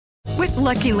With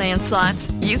Lucky Land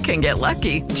Slots, you can get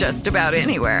lucky just about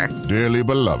anywhere. Dearly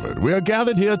beloved, we are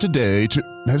gathered here today to...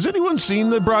 Has anyone seen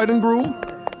the bride and groom?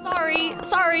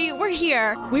 Sorry, we're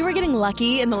here. We were getting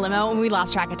lucky in the limo and we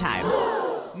lost track of time.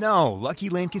 No, Lucky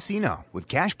Land Casino, with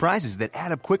cash prizes that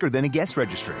add up quicker than a guest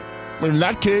registry. In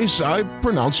that case, I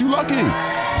pronounce you lucky.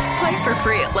 Play for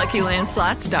free at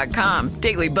LuckyLandSlots.com.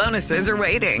 Daily bonuses are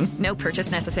waiting. No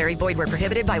purchase necessary. Void where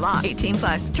prohibited by law.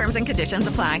 18+. Terms and conditions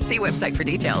apply. See website for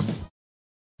details.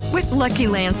 With Lucky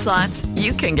Land Slots,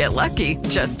 you can get lucky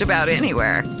just about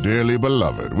anywhere. Dearly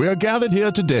beloved, we are gathered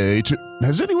here today to...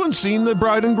 Has anyone seen the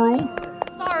bride and groom?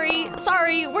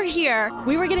 Sorry, we're here.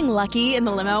 We were getting lucky in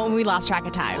the limo and we lost track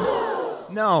of time.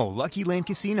 No, Lucky Land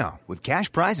Casino, with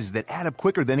cash prizes that add up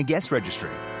quicker than a guest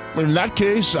registry. In that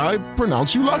case, I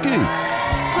pronounce you lucky.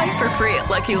 Play for free at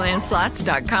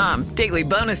LuckyLandSlots.com. Daily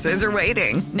bonuses are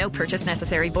waiting. No purchase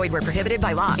necessary. Void where prohibited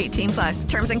by law. 18+.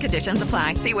 Terms and conditions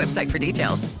apply. See website for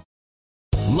details.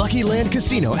 Lucky Land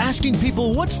Casino, asking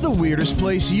people, what's the weirdest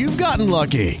place you've gotten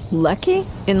lucky? Lucky?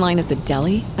 In line at the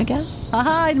deli, I guess?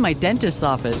 Aha, in my dentist's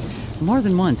office. More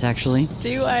than once, actually.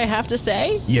 Do I have to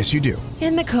say? Yes, you do.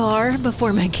 In the car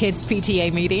before my kids'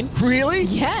 PTA meeting. Really?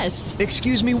 Yes.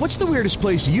 Excuse me, what's the weirdest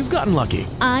place you've gotten lucky?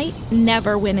 I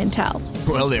never win and tell.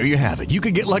 Well, there you have it. You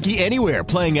can get lucky anywhere,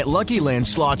 playing at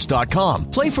LuckyLandSlots.com.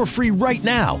 Play for free right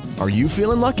now. Are you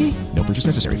feeling lucky? No purchase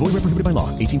necessary. Void where prohibited by law.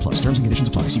 18+. Terms and conditions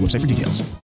apply. See website for details.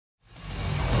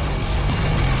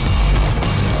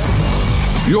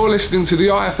 You're listening to the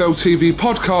IFL TV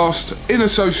podcast in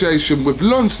association with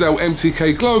Lonsdale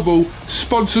MTK Global,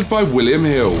 sponsored by William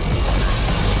Hill.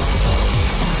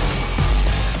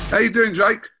 How you doing,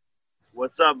 Jake?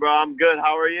 What's up, bro? I'm good.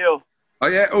 How are you? Oh,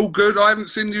 yeah, all good. I haven't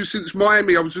seen you since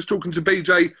Miami. I was just talking to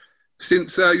BJ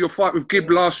since your fight with Gibb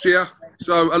last year.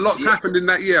 So a lot's happened in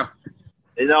that year.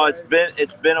 You know, it's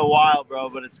been a while, bro,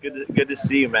 but it's good to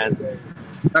see you, man.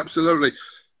 Absolutely.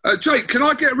 Jake, can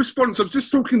I get a response? I was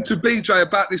just talking to BJ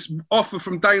about this offer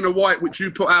from Dana White, which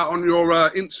you put out on your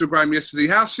Instagram yesterday.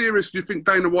 How serious do you think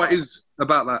Dana White is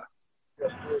about that?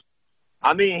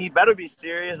 I mean, he better be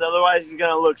serious, otherwise he's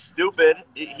going to look stupid.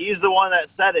 He's the one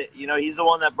that said it. You know, he's the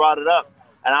one that brought it up.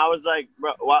 And I was like,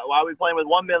 bro, why are we playing with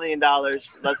 $1 million?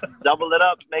 Let's double it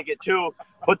up, make it 2,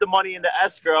 put the money into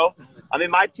escrow. I mean,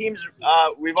 my teams,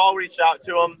 we've all reached out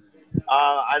to him.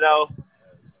 I know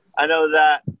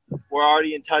that we're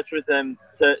already in touch with him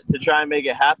to try and make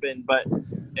it happen. But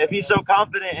if he's so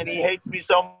confident and he hates me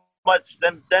so much,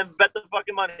 then bet the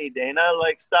fucking money, Dana.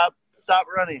 Like, stop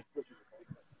running.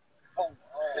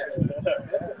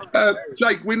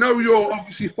 Jake, we know you're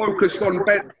obviously focused on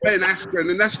Ben Askren,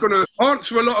 and that's going to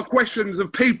answer a lot of questions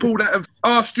of people that have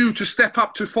asked you to step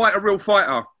up to fight a real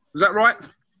fighter. Is that right?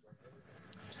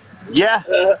 Yeah,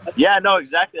 no,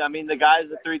 exactly. I mean, the guy's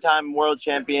a 3-time world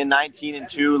champion,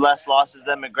 19-2, less losses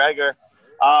than McGregor.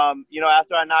 You know,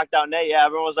 after I knocked out Nate,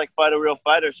 everyone was like, fight a real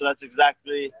fighter. So that's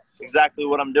exactly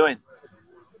what I'm doing.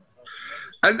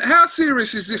 And how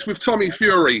serious is this with Tommy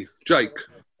Fury, Jake?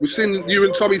 We've seen you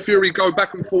and Tommy Fury go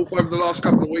back and forth over the last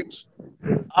couple of weeks.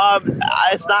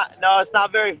 It's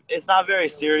not very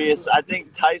serious. I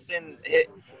think Tyson,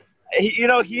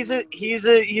 he's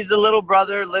a little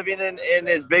brother living in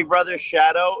his big brother's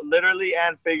shadow, literally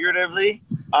and figuratively.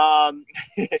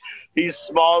 He's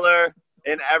smaller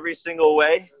in every single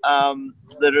way,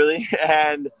 literally.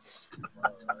 And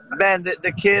man,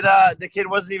 the kid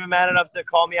wasn't even man enough to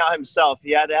call me out himself.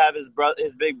 He had to have his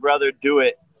big brother do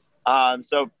it.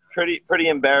 So pretty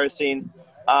embarrassing.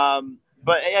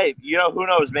 But hey, you know, who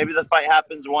knows? Maybe the fight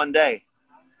happens one day.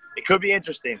 It could be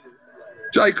interesting.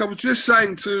 Jake, I was just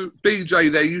saying to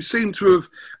BJ there, you seem to have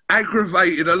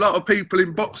aggravated a lot of people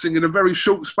in boxing in a very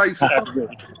short space of time.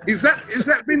 Is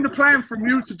that been the plan from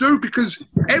you to do? Because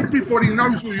everybody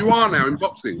knows who you are now in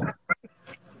boxing.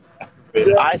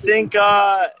 I think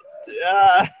I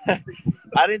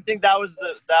didn't think that was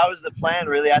the plan,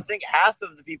 really. I think half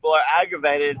of the people are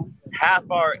aggravated, half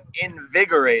are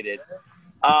invigorated.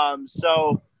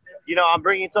 So, you know, I'm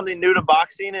bringing something new to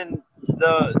boxing, and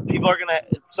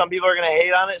some people are gonna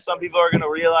hate on it. Some people are gonna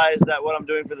realize that what I'm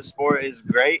doing for the sport is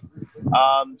great.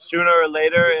 Sooner or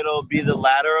later, it'll be the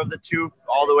latter of the two,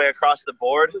 all the way across the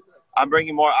board. I'm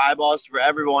bringing more eyeballs for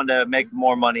everyone to make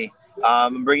more money.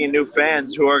 I'm bringing new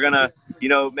fans who are gonna, you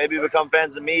know, maybe become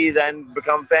fans of me, then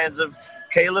become fans of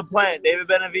Caleb Plant, David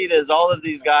Benavidez, all of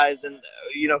these guys, and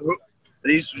you know,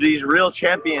 these real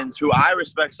champions who I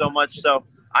respect so much. So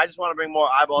I just want to bring more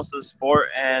eyeballs to the sport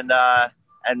and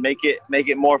make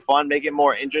it more fun, make it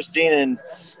more interesting, and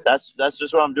that's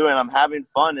just what I'm doing. I'm having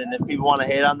fun, and if people want to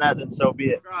hate on that, then so be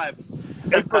it.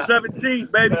 April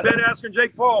 17th, baby. Ben Askren,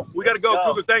 Jake Paul. We got to go.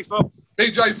 Cougar, thanks, folks.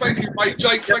 PJ, thank you, mate.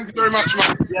 Jake, thank you very much,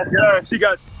 mate. Yeah, see you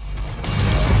guys.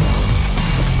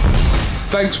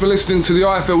 Thanks for listening to the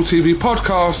IFL TV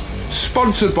podcast,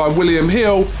 sponsored by William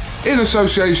Hill in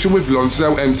association with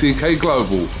Lonsdale MTK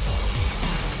Global.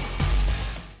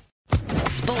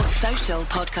 Sports Social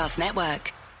Podcast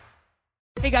Network.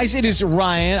 Hey guys, it is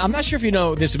Ryan. I'm not sure if you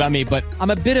know this about me, but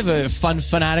I'm a bit of a fun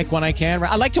fanatic when I can.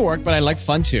 I like to work, but I like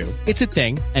fun too. It's a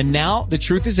thing. And now the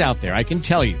truth is out there. I can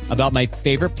tell you about my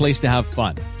favorite place to have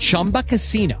fun. Chumba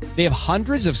Casino. They have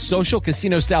hundreds of social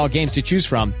casino style games to choose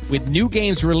from with new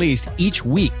games released each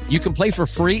week. You can play for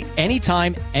free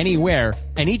anytime, anywhere.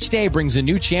 And each day brings a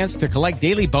new chance to collect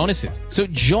daily bonuses. So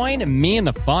join me in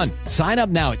the fun. Sign up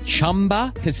now at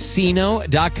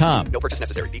ChumbaCasino.com. No purchase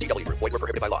necessary. VGW Group. Void where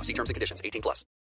prohibited by law. See terms and conditions. 18+.